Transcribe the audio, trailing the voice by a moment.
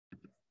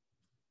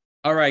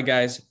All right,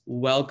 guys,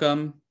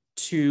 welcome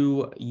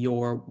to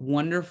your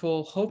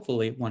wonderful,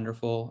 hopefully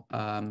wonderful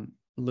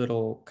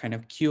little kind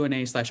of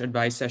Q&A slash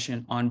advice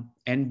session on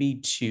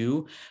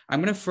NB2. I'm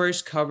going to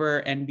first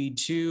cover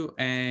NB2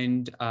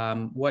 and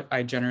what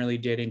I generally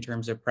did in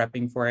terms of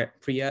prepping for it.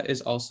 Priya is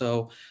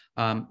also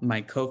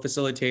my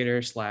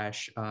co-facilitator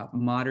slash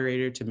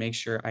moderator to make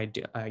sure I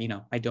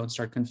don't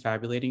start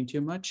confabulating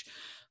too much.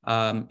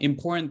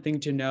 Important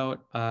thing to note,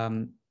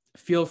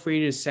 feel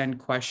free to send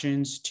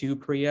questions to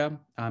Priya.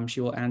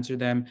 She will answer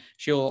them.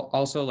 She'll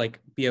also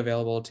be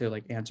available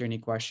to answer any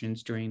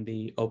questions during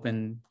the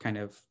open kind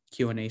of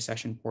Q&A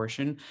session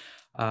portion.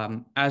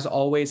 As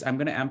always, I'm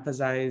going to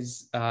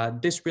emphasize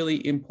this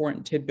really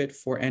important tidbit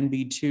for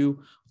NB2,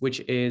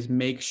 which is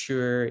make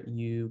sure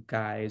you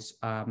guys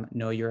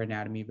know your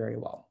anatomy very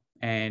well.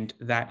 And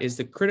that is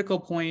the critical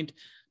point.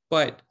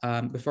 But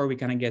before we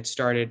kind of get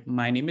started,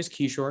 my name is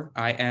Kishore.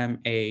 I am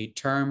a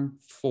term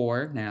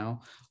 4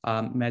 now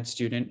med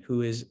student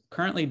who is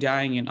currently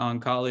dying in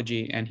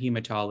oncology and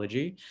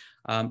hematology.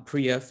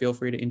 Priya, feel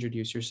free to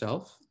introduce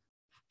yourself.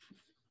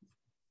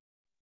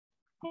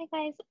 Hi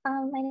guys,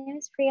 my name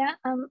is Priya.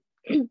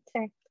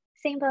 Sorry,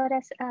 same boat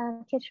as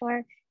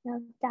Kishore,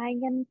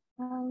 dying in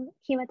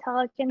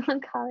hematology and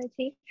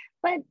oncology,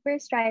 but we're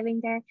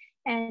striving there.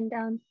 And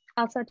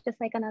also just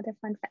another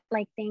fun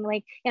thing,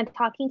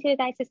 talking to you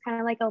guys is kind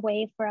of like a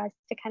way for us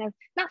to kind of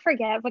not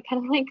forget, but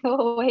kind of go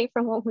away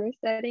from what we're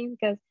studying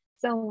because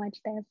so much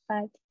there.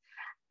 But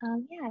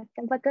yeah,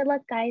 but good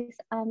luck guys.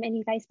 And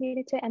you guys made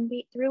it to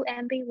through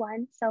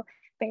NB1, so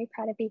very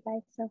proud of you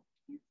guys. So.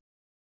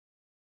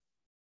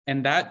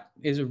 And that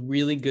is a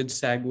really good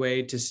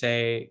segue to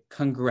say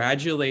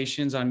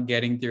congratulations on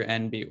getting through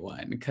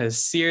NB1, because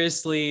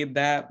seriously,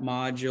 that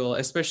module,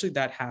 especially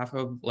that half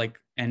of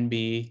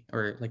NB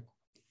or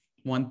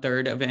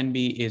 1/3 of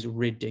NB is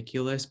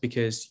ridiculous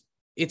because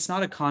it's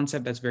not a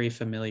concept that's very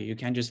familiar. You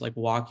can't just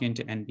walk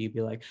into NB,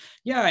 be like,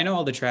 yeah, I know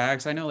all the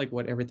tracks. I know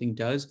what everything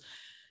does.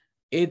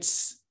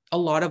 It's a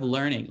lot of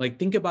learning.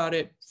 Think about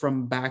it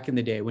from back in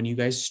the day when you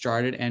guys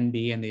started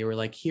NB and they were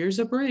like, here's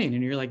a brain.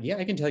 And you're like, yeah,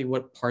 I can tell you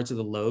what parts of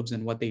the lobes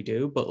and what they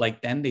do. But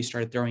then they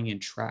started throwing in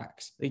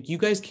tracks. You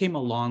guys came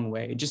a long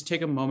way. Just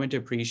take a moment to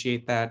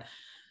appreciate that.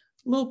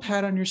 Little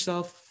pat on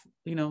yourself,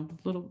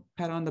 little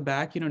pat on the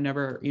back,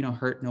 never,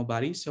 hurt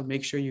nobody. So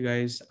make sure you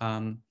guys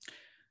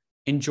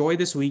enjoy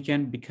this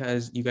weekend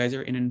because you guys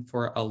are in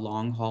for a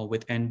long haul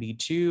with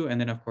NB2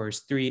 and then of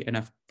course 3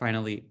 and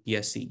finally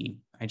BSCE.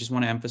 I just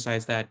want to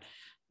emphasize that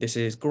this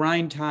is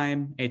grind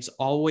time. It's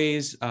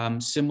always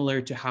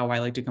similar to how I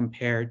like to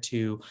compare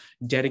to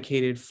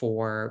dedicated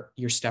for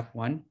your step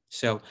 1.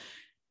 So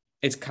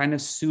it's kind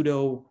of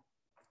pseudo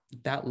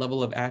that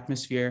level of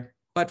atmosphere.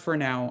 But for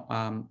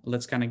now,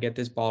 let's kind of get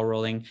this ball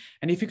rolling.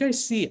 And if you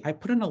guys see, I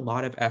put in a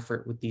lot of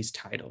effort with these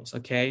titles,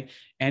 okay?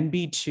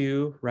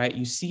 NB2, right?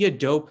 You see a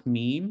dope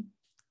meme,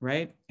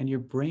 right? And your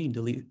brain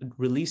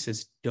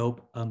releases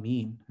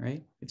dopamine,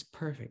 right? It's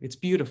perfect. It's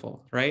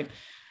beautiful, right?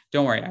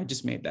 Don't worry, I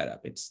just made that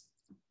up.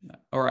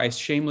 Or I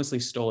shamelessly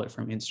stole it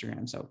from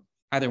Instagram. So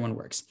either one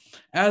works.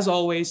 As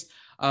always,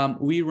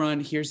 we run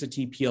Here's the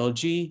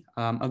TPLG,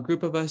 a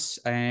group of us,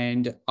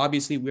 and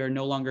obviously we are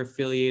no longer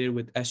affiliated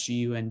with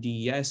SGU and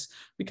DES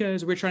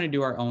because we're trying to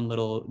do our own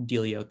little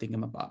dealio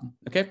thingamabob,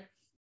 okay?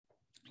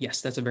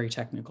 Yes, that's a very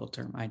technical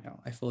term, I know,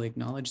 I fully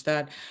acknowledge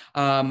that.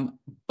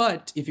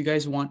 But if you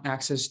guys want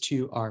access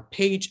to our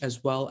page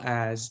as well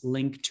as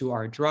link to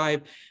our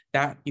drive,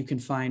 that you can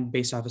find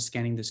based off of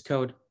scanning this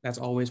code. That's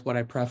always what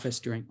I preface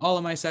during all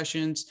of my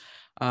sessions.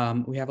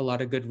 We have a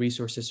lot of good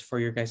resources for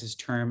your guys'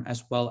 term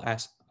as well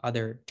as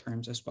other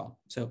terms as well.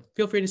 So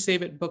feel free to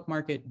save it,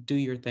 bookmark it, do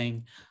your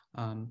thing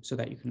so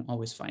that you can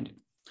always find it.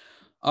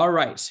 All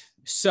right,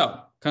 so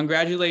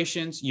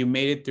congratulations. You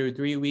made it through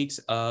 3 weeks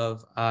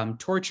of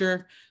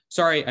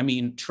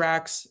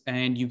tracks,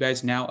 and you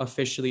guys now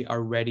officially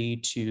are ready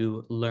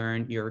to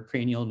learn your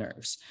cranial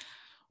nerves.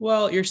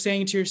 Well, you're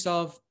saying to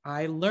yourself,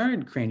 I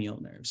learned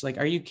cranial nerves.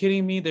 Are you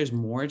kidding me? There's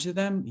more to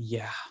them?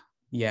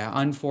 Yeah,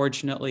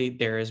 unfortunately,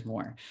 there is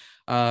more.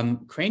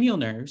 Cranial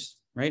nerves,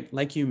 right,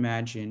 like you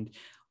imagined,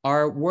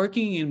 are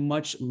working in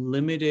much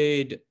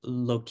limited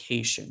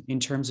location in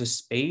terms of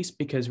space,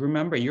 because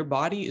remember, your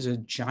body is a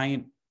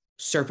giant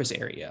surface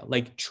area.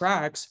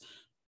 Tracks,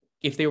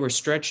 if they were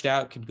stretched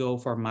out, could go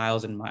for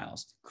miles and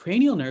miles.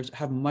 Cranial nerves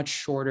have much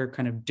shorter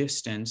kind of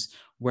distance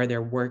where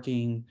they're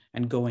working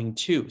and going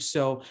to.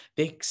 So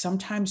they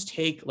sometimes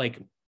take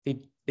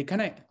they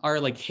kind of are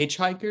like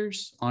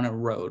hitchhikers on a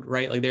road,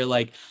 right? They're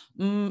like,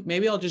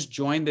 maybe I'll just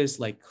join this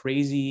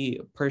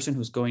crazy person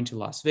who's going to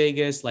Las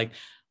Vegas.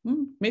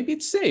 Maybe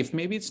it's safe,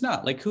 maybe it's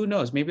not. Who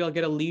knows? Maybe I'll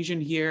get a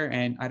lesion here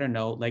and I don't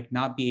know,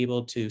 not be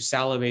able to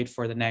salivate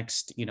for the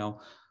next,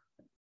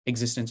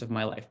 existence of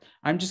my life.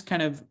 I'm just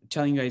kind of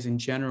telling you guys in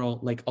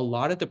general, a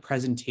lot of the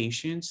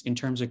presentations in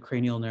terms of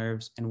cranial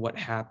nerves and what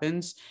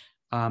happens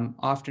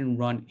often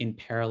run in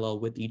parallel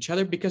with each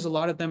other because a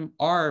lot of them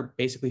are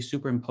basically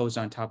superimposed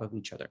on top of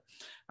each other.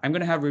 I'm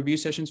going to have review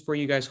sessions for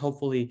you guys,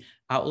 hopefully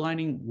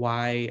outlining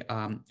why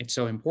it's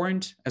so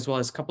important, as well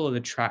as a couple of the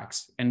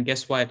tracks. And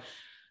guess what?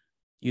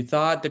 You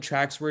thought the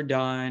tracks were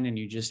done and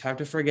you just have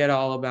to forget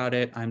all about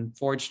it.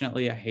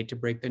 Unfortunately, I hate to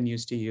break the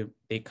news to you,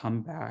 they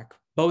come back,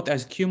 both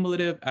as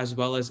cumulative as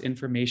well as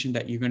information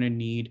that you're going to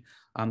need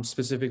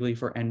specifically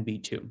for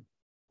NB2.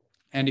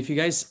 And if you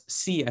guys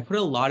see, I put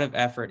a lot of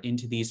effort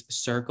into these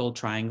circle,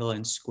 triangle,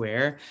 and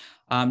square.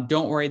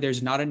 Don't worry,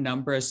 there's not a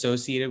number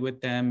associated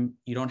with them.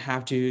 You don't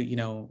have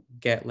to,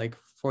 get like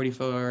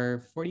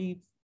 45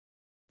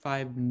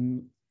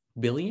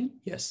 billion,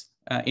 yes,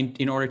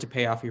 in order to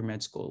pay off your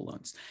med school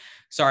loans.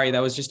 Sorry,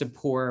 that was just a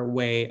poor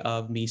way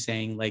of me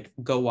saying like,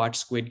 go watch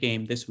Squid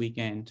Game this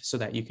weekend so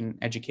that you can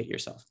educate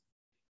yourself.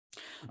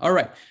 All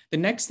right, the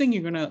next thing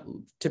you're gonna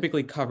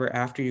typically cover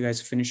after you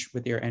guys finish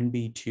with your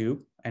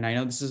NB2, and I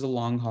know this is a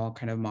long haul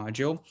kind of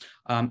module,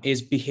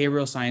 is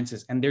behavioral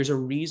sciences. And there's a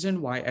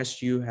reason why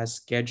SU has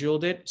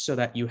scheduled it so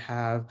that you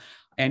have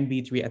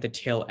NB3 at the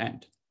tail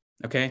end,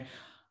 okay?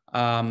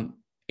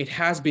 It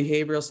has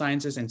behavioral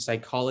sciences and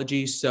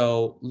psychology.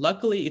 So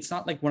luckily it's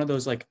not like one of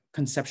those like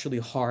conceptually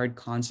hard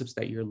concepts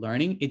that you're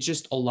learning. It's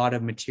just a lot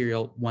of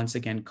material, once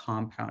again,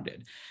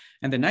 compounded.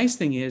 And the nice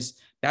thing is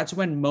that's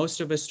when most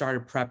of us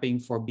started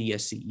prepping for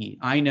BSCE.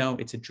 I know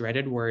it's a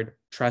dreaded word.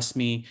 Trust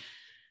me,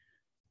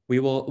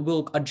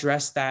 we'll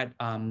address that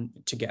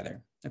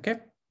together, okay?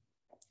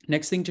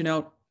 Next thing to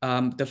note,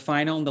 the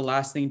final and the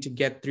last thing to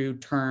get through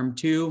term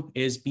 2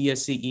 is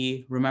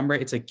BSCE. Remember,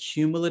 it's a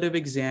cumulative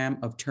exam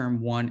of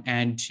term 1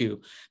 and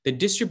 2. The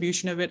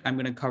distribution of it, I'm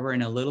going to cover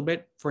in a little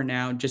bit. For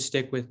now, just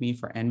stick with me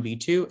for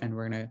NB2 and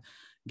we're going to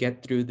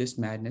get through this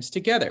madness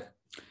together.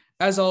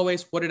 As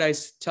always, what did I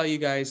tell you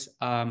guys?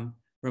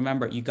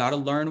 Remember, you got to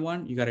learn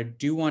one, you got to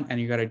do one, and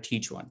you got to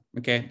teach one.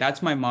 Okay,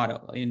 that's my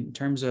motto in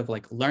terms of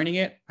like learning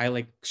it. I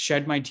like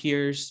shed my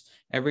tears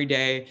every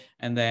day,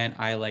 and then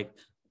I like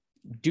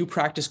do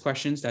practice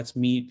questions. That's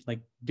me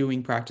like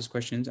doing practice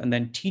questions, and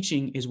then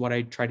teaching is what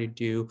I try to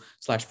do /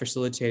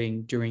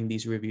 facilitating during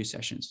these review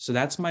sessions. So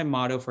that's my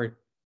motto for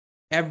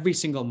every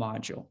single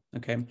module.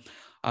 Okay.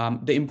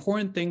 The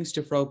important things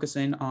to focus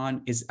in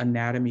on is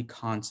anatomy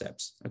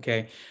concepts.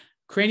 Okay.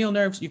 Cranial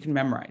nerves, you can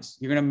memorize.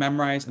 You're going to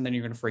memorize and then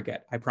you're going to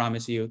forget. I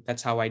promise you.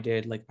 That's how I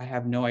did. Like, I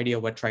have no idea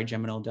what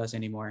trigeminal does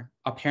anymore.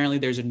 Apparently,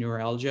 there's a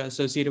neuralgia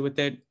associated with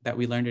it that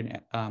we learned in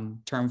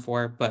term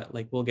 4, but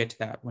like we'll get to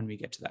that when we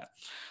get to that.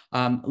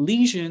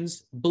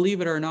 Lesions, believe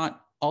it or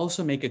not,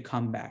 also make a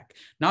comeback,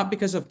 not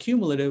because of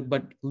cumulative,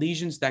 but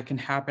lesions that can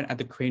happen at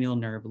the cranial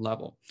nerve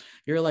level.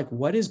 You're like,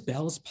 what is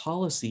Bell's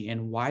palsy?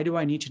 And why do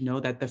I need to know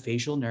that the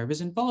facial nerve is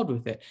involved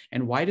with it?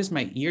 And why does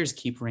my ears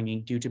keep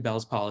ringing due to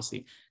Bell's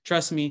palsy?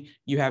 Trust me,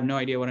 you have no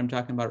idea what I'm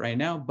talking about right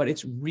now, but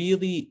it's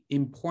really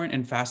important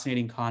and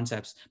fascinating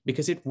concepts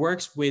because it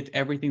works with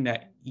everything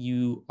that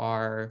you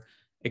are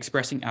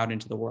expressing out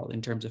into the world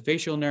in terms of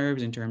facial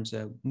nerves, in terms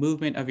of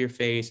movement of your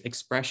face,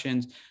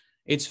 expressions.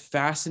 It's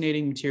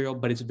fascinating material,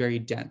 but it's very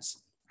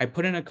dense. I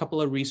put in a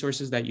couple of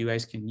resources that you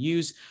guys can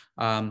use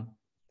to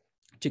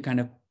kind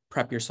of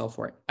prep yourself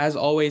for it. As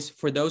always,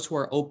 for those who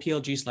are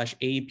OPLG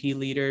 / AEP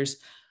leaders,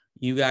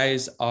 you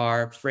guys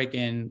are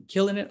freaking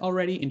killing it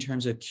already in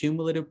terms of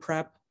cumulative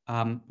prep.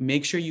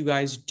 Make sure you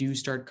guys do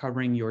start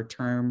covering your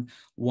term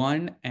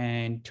 1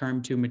 and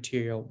term 2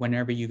 material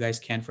whenever you guys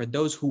can for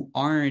those who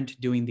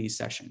aren't doing these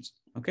sessions,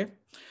 okay?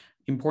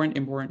 Important.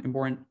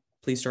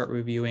 Please start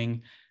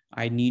reviewing.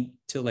 I need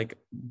to like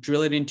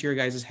drill it into your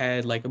guys'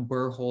 head like a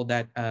burr hole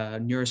that a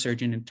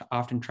neurosurgeon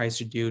often tries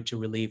to do to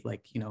relieve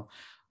like,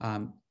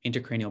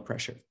 intracranial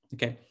pressure,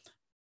 okay?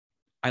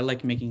 I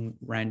like making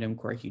random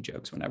quirky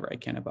jokes whenever I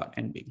can about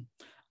NB.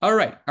 All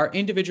right, our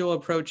individual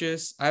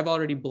approaches. I've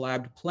already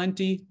blabbed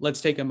plenty.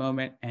 Let's take a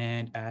moment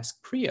and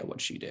ask Priya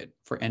what she did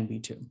for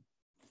NB2.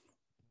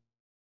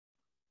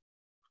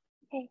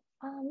 Okay,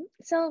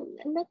 so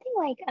nothing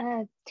like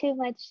too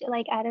much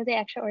like out of the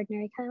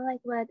extraordinary, kind of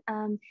like what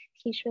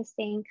Kish was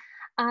saying.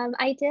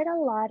 I did a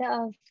lot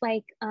of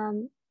like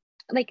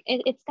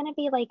it's gonna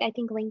be like I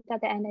think linked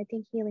at the end. I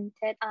think he linked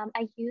it.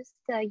 I used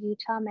the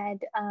Utah Med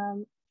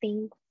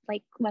thing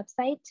like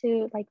website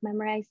to like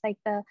memorize like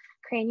the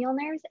cranial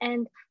nerves,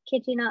 and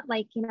kid you not,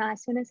 like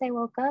as soon as I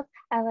woke up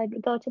I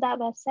would go to that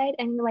website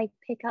and like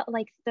pick out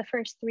like the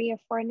first 3 or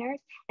 4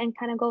 nerves and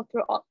kind of go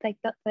through all like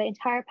the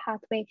entire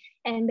pathway,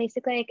 and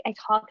basically like, I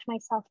talked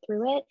myself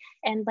through it,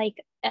 and like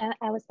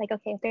I was like,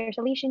 okay, if there's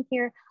a lesion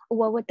here,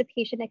 what would the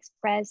patient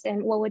express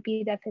and what would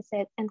be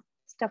deficit and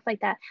stuff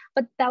like that.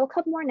 But that will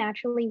come more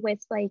naturally with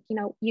like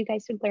you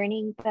guys are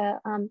learning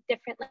the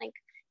different like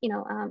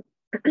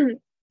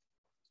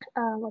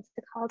what's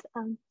it called?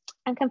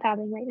 I'm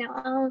confounding right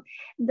now.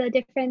 The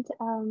different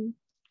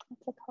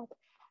what's it called?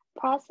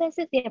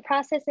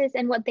 Processes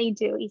and what they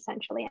do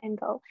essentially, and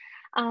go.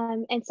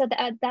 And so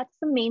that's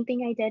the main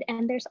thing I did.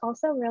 And there's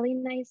also a really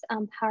nice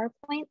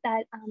PowerPoint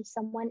that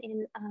someone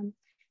in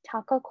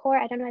Taco Core.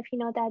 I don't know if you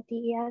know that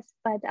DES,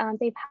 but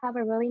they have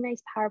a really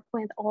nice PowerPoint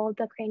with all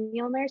the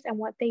cranial nerves and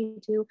what they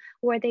do,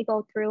 where they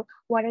go through,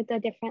 what are the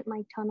different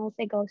like tunnels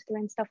it goes through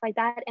and stuff like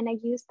that. And I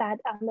used that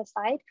on the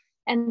side.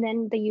 And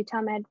then the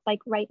Utah Med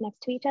like right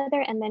next to each other,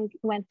 and then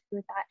went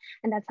through that.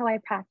 And that's how I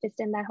practiced,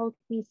 and that helped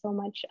me so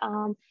much.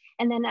 And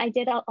then I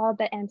did all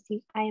the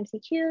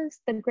IMCQs,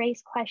 the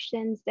GRACE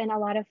questions, and a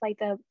lot of like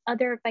the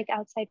other like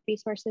outside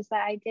resources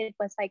that I did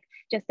was like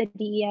just the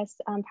DES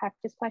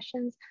practice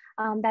questions.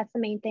 That's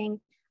the main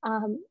thing.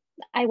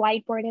 I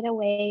whiteboarded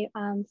away,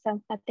 so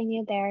nothing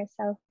new there.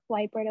 So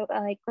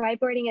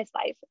whiteboarding is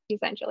life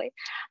essentially.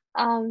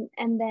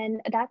 And then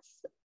that's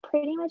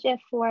pretty much it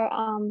for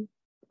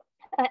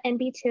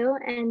NB2.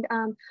 And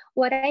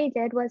what I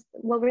did was,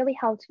 what really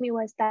helped me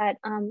was that,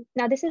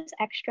 now this is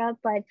extra,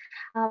 but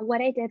what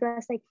I did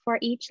was like for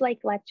each like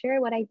lecture,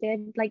 what I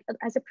did like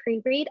as a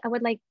pre-read, I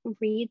would like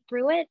read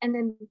through it and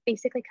then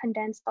basically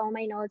condensed all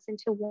my notes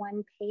into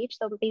one page.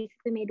 So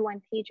basically made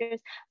one pages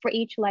for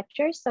each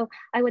lecture. So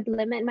I would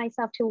limit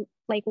myself to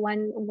like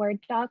one Word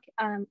doc,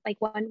 like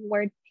one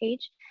Word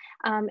page,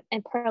 and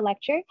per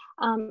lecture.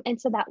 And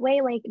so that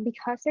way, like,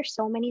 because there's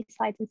so many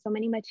slides and so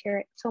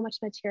much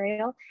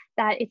material,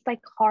 that it's like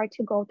hard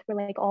to go through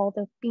like all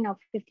the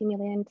 50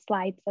 million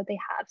slides that they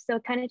have. So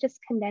kind of just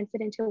condense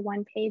it into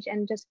one page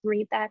and just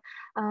read that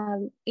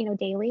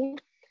daily.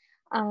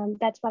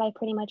 That's what I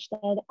pretty much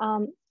did.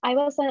 I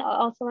was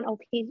also an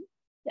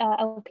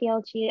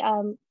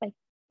OPLG like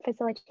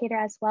facilitator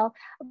as well,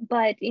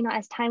 but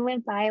as time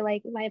went by,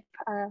 like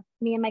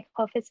me and my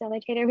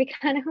co-facilitator, we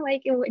kind of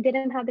like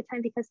didn't have the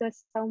time because it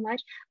was so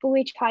much, but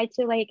we tried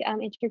to like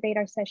integrate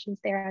our sessions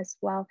there as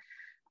well.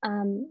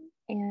 Yeah,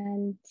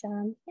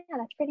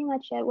 that's pretty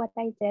much it, what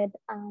I did.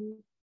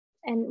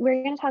 And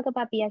we're going to talk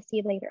about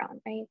BSc later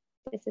on, right?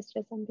 This is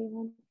just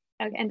NB1.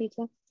 Okay,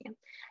 NB2.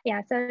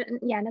 Yeah. So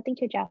yeah, nothing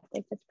too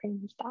drastic. That's pretty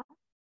much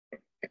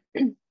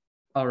that.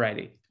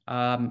 Alrighty.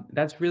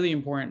 That's really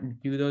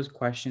important. Do those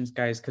questions,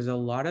 guys, because a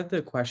lot of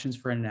the questions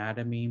for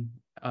anatomy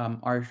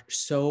are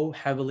so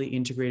heavily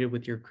integrated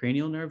with your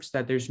cranial nerves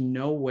that there's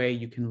no way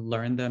you can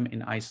learn them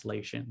in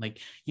isolation. Like,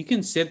 you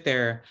can sit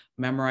there,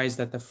 memorize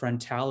that the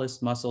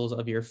frontalis muscles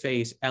of your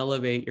face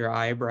elevate your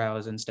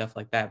eyebrows and stuff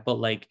like that, but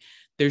like,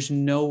 there's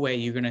no way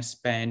you're going to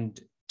spend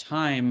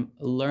time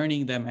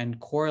learning them and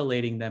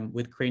correlating them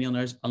with cranial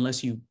nerves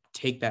unless you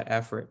take that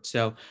effort.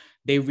 So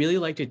they really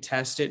like to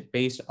test it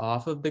based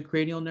off of the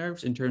cranial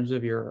nerves in terms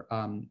of your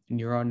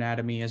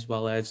neuroanatomy, as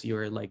well as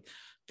your like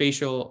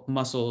facial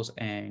muscles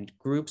and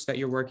groups that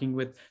you're working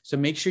with. So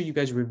make sure you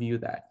guys review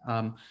that.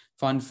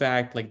 Fun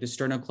fact, like the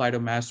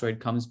sternocleidomastoid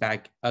comes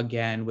back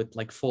again with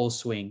like full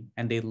swing,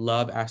 and they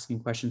love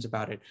asking questions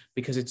about it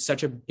because it's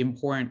such an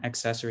important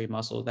accessory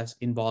muscle that's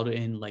involved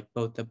in like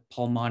both the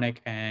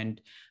pulmonic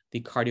and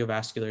the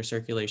cardiovascular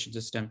circulation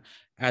system,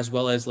 as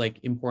well as like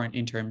important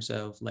in terms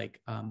of like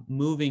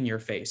moving your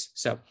face.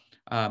 So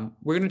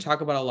we're going to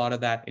talk about a lot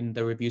of that in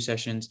the review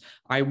sessions.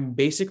 I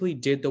basically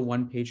did the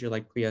one pager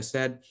like Priya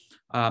said.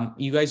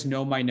 You guys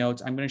know my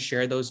notes. I'm going to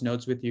share those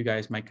notes with you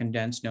guys, my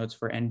condensed notes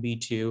for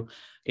NB2.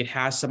 It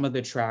has some of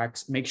the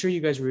tracks. Make sure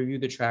you guys review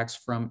the tracks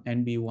from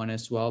NB1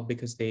 as well,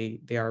 because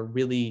they're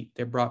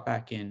brought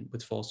back in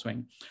with full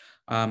swing.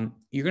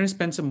 You're going to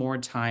spend some more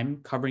time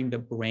covering the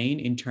brain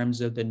in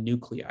terms of the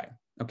nuclei.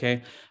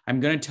 Okay, I'm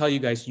going to tell you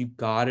guys, you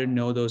got to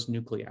know those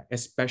nuclei,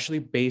 especially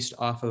based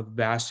off of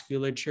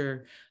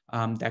vasculature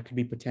that could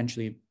be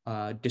potentially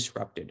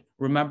disrupted.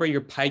 Remember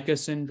your pica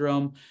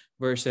syndrome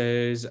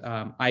versus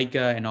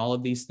ICA and all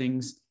of these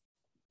things.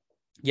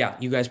 Yeah,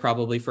 you guys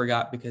probably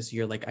forgot because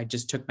you're like, I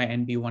just took my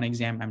NB1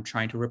 exam. I'm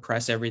trying to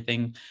repress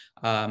everything.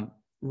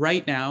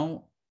 Right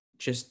now,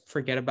 just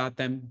forget about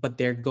them, but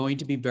they're going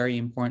to be very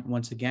important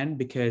once again,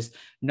 because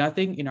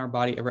nothing in our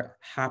body ever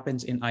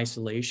happens in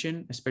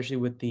isolation, especially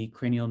with the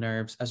cranial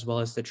nerves as well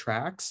as the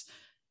tracts,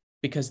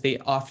 because they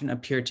often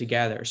appear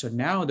together. So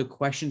now the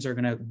questions are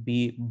going to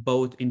be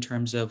both in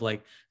terms of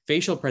like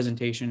facial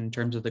presentation in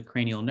terms of the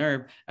cranial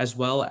nerve, as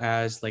well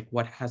as like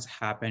what has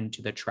happened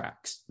to the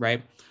tracts,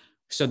 right?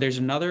 So there's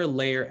another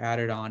layer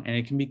added on, and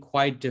it can be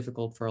quite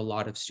difficult for a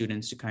lot of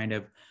students to kind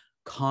of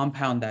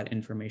compound that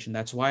information.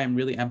 That's why I'm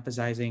really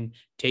emphasizing,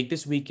 take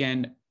this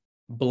weekend,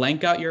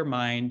 blank out your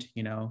mind,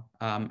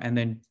 and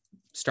then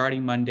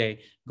starting Monday,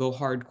 go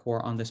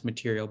hardcore on this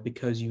material,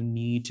 because you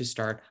need to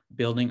start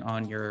building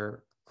on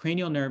your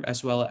cranial nerve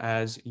as well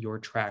as your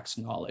tracts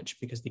knowledge,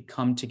 because they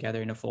come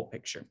together in a full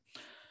picture.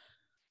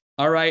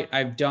 All right,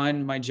 I've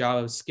done my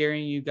job of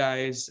scaring you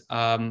guys.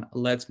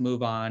 Let's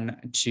move on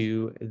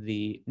to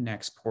the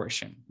next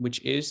portion,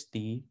 which is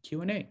the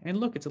Q&A.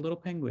 And look, it's a little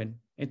penguin.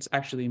 It's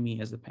actually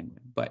me as the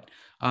penguin, but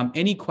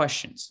any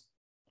questions?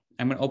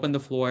 I'm gonna open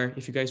the floor.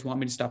 If you guys want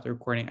me to stop the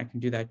recording, I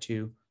can do that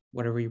too.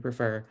 Whatever you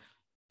prefer,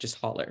 just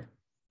holler.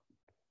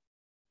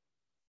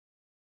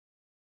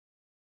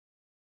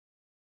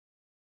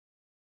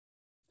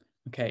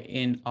 Okay,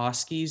 in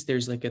OSCEs,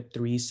 there's like a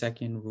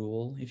 3-second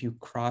rule. If you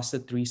cross the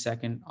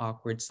 3-second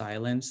awkward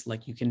silence,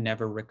 like you can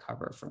never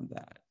recover from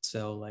that.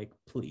 So like,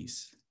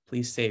 please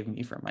save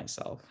me from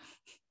myself.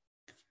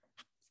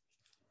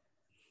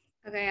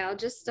 Okay, I'll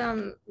just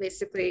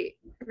basically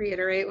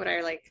reiterate what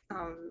I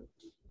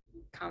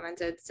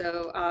commented.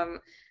 So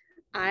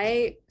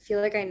I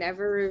feel like I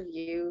never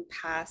review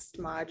past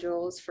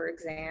modules for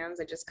exams.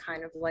 I just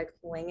kind of like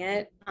wing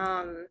it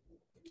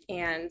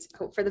and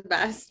hope for the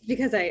best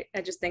because I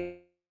just think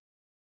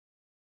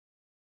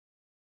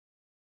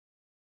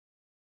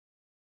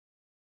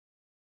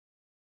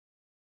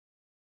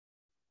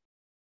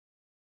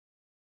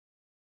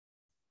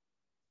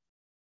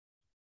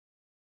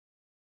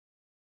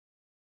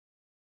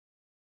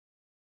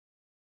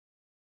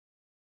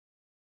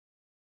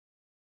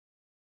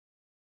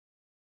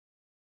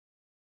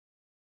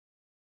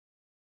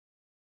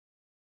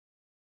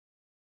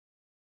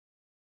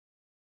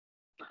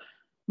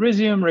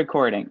Resume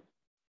recording.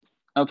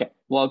 Okay,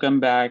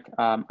 welcome back.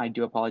 I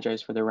do apologize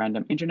for the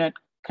random internet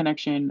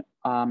connection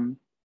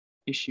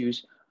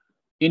issues.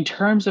 In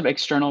terms of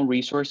external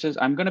resources,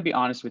 I'm going to be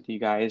honest with you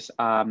guys.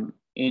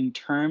 In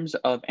terms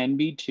of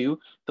NB2,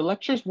 the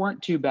lectures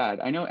weren't too bad.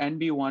 I know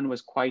NB1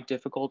 was quite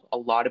difficult. A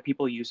lot of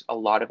people use a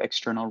lot of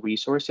external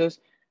resources.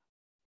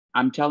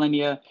 I'm telling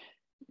you,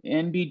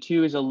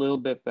 NB2 is a little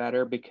bit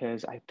better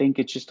because I think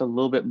it's just a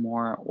little bit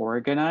more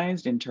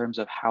organized in terms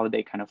of how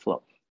they kind of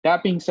flow.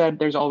 That being said,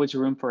 there's always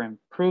room for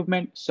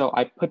improvement. So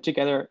I put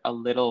together a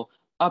little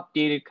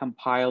updated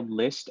compiled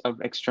list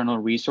of external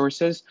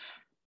resources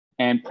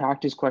and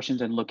practice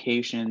questions and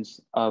locations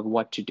of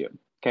what to do.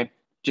 Okay,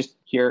 just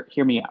hear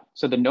me out.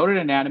 So the noted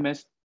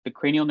anatomist, the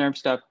cranial nerve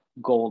stuff,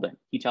 golden.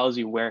 He tells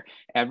you where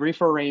every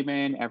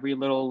foramen, every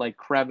little like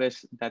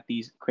crevice that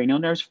these cranial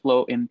nerves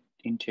flow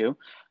into.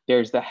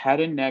 There's the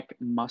head and neck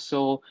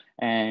muscle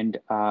and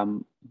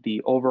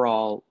the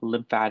overall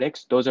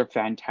lymphatics. Those are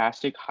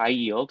fantastic, high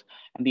yield.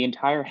 And the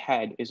entire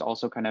head is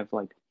also kind of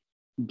like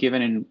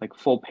given in like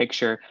full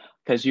picture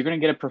because you're going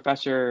to get a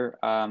professor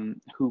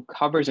who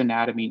covers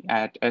anatomy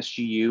at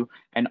SGU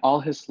and all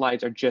his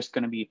slides are just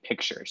going to be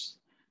pictures.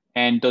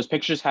 And those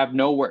pictures have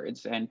no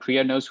words. And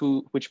Priya knows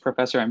which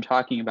professor I'm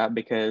talking about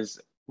because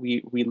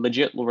we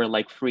legit were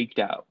like freaked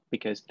out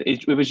because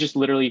it was just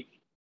literally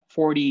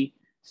 40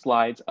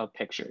 slides of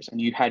pictures and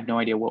you had no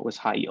idea what was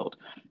high yield.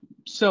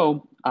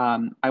 So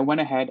I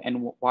went ahead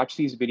and watched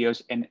these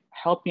videos and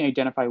helped me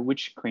identify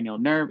which cranial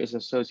nerve is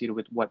associated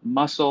with what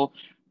muscle,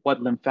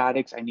 what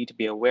lymphatics I need to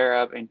be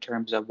aware of in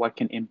terms of what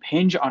can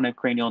impinge on a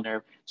cranial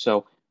nerve.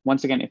 So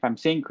once again, if I'm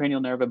saying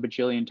cranial nerve a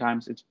bajillion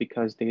times, it's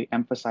because they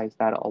emphasize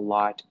that a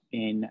lot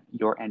in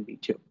your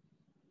NB2.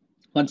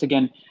 Once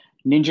again,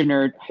 Ninja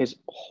Nerd, his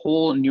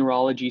whole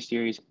neurology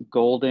series,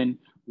 golden.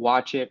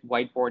 Watch it,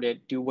 whiteboard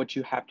it, do what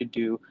you have to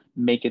do,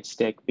 make it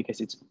stick because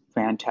it's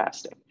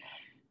fantastic.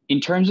 In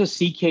terms of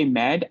CK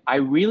Med, I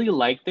really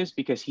like this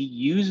because he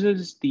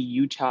uses the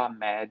Utah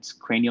Med's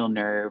cranial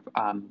nerve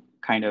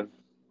kind of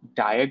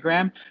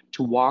diagram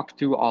to walk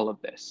through all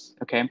of this,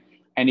 okay?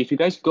 And if you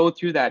guys go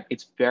through that,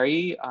 it's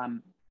very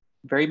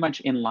much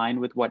in line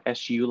with what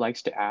SGU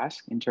likes to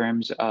ask in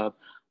terms of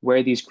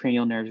where these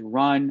cranial nerves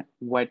run,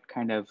 what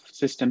kind of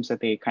systems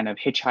that they kind of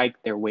hitchhike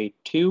their way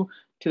to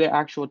the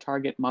actual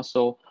target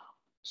muscle.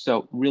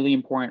 So really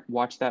important,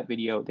 watch that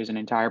video. There's an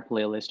entire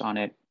playlist on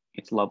it.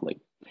 It's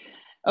lovely.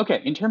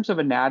 Okay, in terms of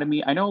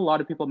anatomy, I know a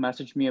lot of people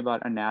message me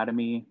about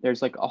anatomy.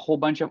 There's like a whole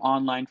bunch of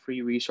online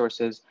free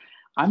resources.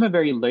 I'm a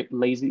very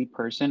lazy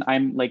person.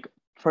 I'm like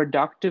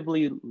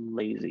productively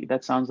lazy.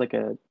 That sounds like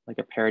a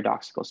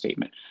paradoxical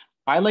statement.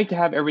 I like to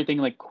have everything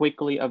like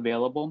quickly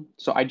available.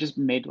 So I just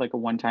made like a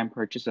one-time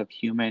purchase of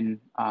Human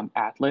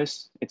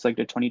Atlas. It's like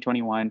the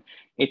 2021.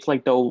 It's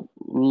like the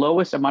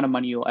lowest amount of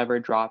money you'll ever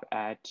drop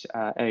at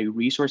a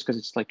resource because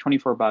it's like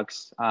 24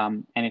 bucks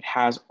and it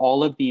has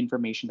all of the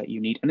information that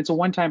you need. And it's a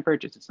one-time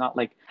purchase. It's not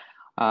like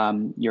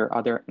your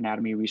other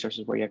anatomy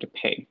resources where you have to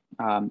pay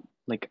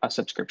like a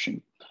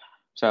subscription.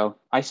 So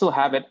I still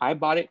have it. I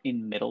bought it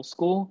in middle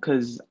school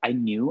because I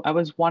knew I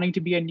was wanting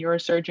to be a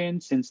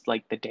neurosurgeon since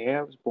like the day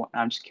I was born.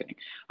 I'm just kidding.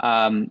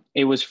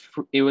 It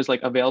was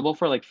like available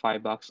for like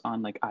 $5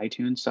 on like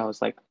iTunes. So I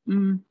was like,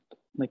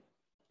 like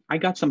I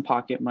got some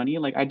pocket money.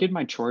 Like I did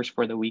my chores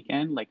for the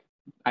weekend. Like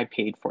I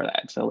paid for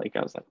that. So like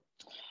I was like,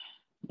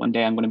 one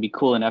day I'm going to be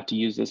cool enough to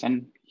use this.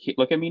 And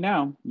look at me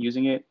now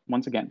using it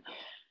once again.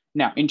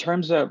 Now, in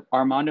terms of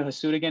Armando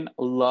Hasudigan,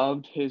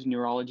 loved his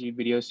neurology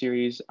video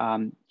series.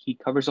 He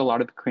covers a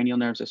lot of the cranial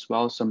nerves as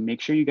well. So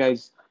make sure you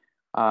guys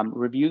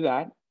review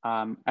that,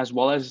 as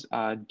well as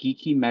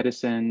Geeky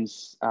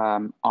Medicine's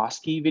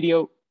OSCE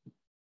video.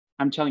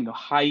 I'm telling you,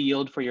 high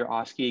yield for your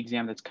OSCE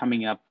exam that's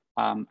coming up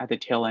at the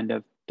tail end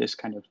of this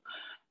kind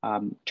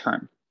of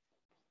term.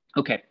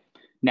 Okay,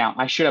 now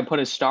I should have put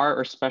a star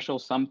or special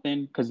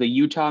something because the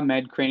Utah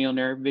Med cranial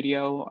nerve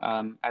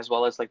video, as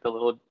well as like the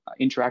little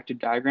interactive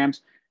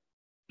diagrams,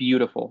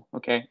 beautiful.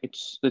 Okay,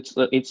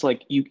 it's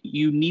like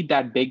you need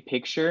that big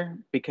picture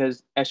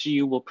because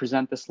SGU will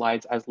present the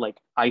slides as like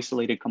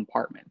isolated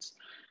compartments,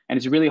 and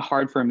it's really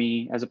hard for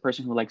me as a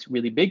person who likes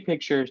really big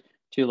pictures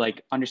to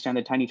like understand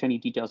the tiny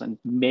details and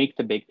make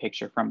the big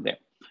picture from there.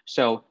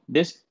 So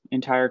this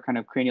entire kind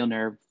of cranial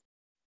nerve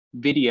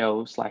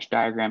video /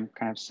 diagram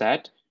kind of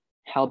set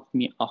helped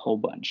me a whole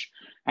bunch.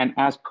 And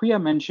as Priya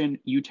mentioned,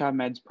 Utah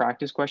Med's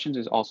practice questions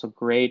is also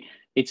great.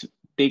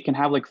 They can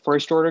have like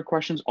first order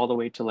questions all the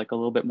way to like a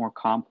little bit more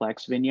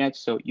complex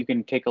vignettes. So you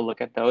can take a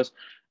look at those.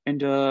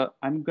 And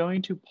I'm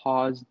going to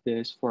pause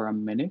this for a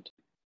minute.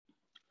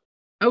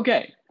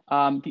 Okay,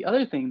 the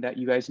other thing that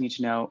you guys need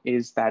to know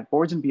is that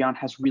Boards and Beyond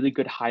has really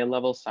good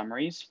high-level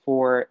summaries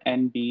for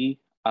NB.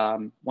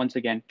 Once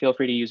again, feel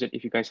free to use it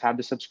if you guys have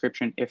the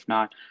subscription. If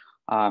not,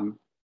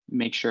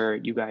 make sure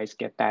you guys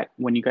get that.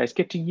 When you guys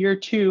get to year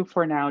 2,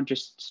 for now,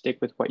 just stick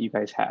with what you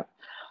guys have.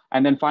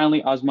 And then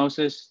finally,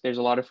 Osmosis. There's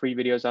a lot of free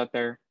videos out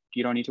there.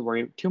 You don't need to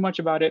worry too much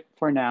about it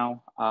for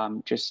now.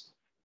 Just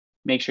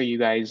make sure you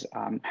guys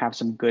have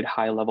some good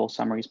high-level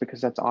summaries,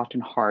 because that's often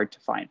hard to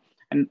find.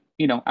 And,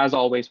 you know, as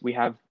always, we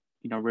have,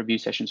 you know, review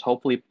sessions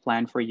hopefully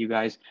planned for you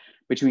guys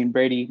between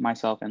Brady,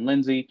 myself, and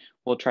Lindsay.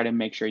 We'll try to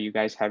make sure you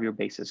guys have your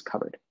bases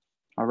covered.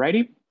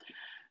 Alrighty.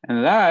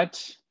 And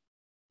that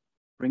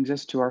brings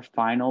us to our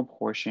final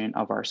portion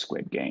of our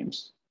Squid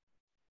Games.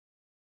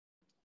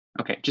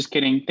 Okay, just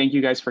kidding. Thank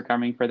you guys for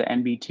coming for the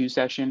NB2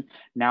 session.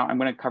 Now I'm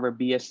going to cover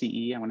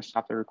BSCE. I'm going to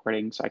stop the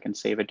recording so I can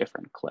save a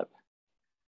different clip.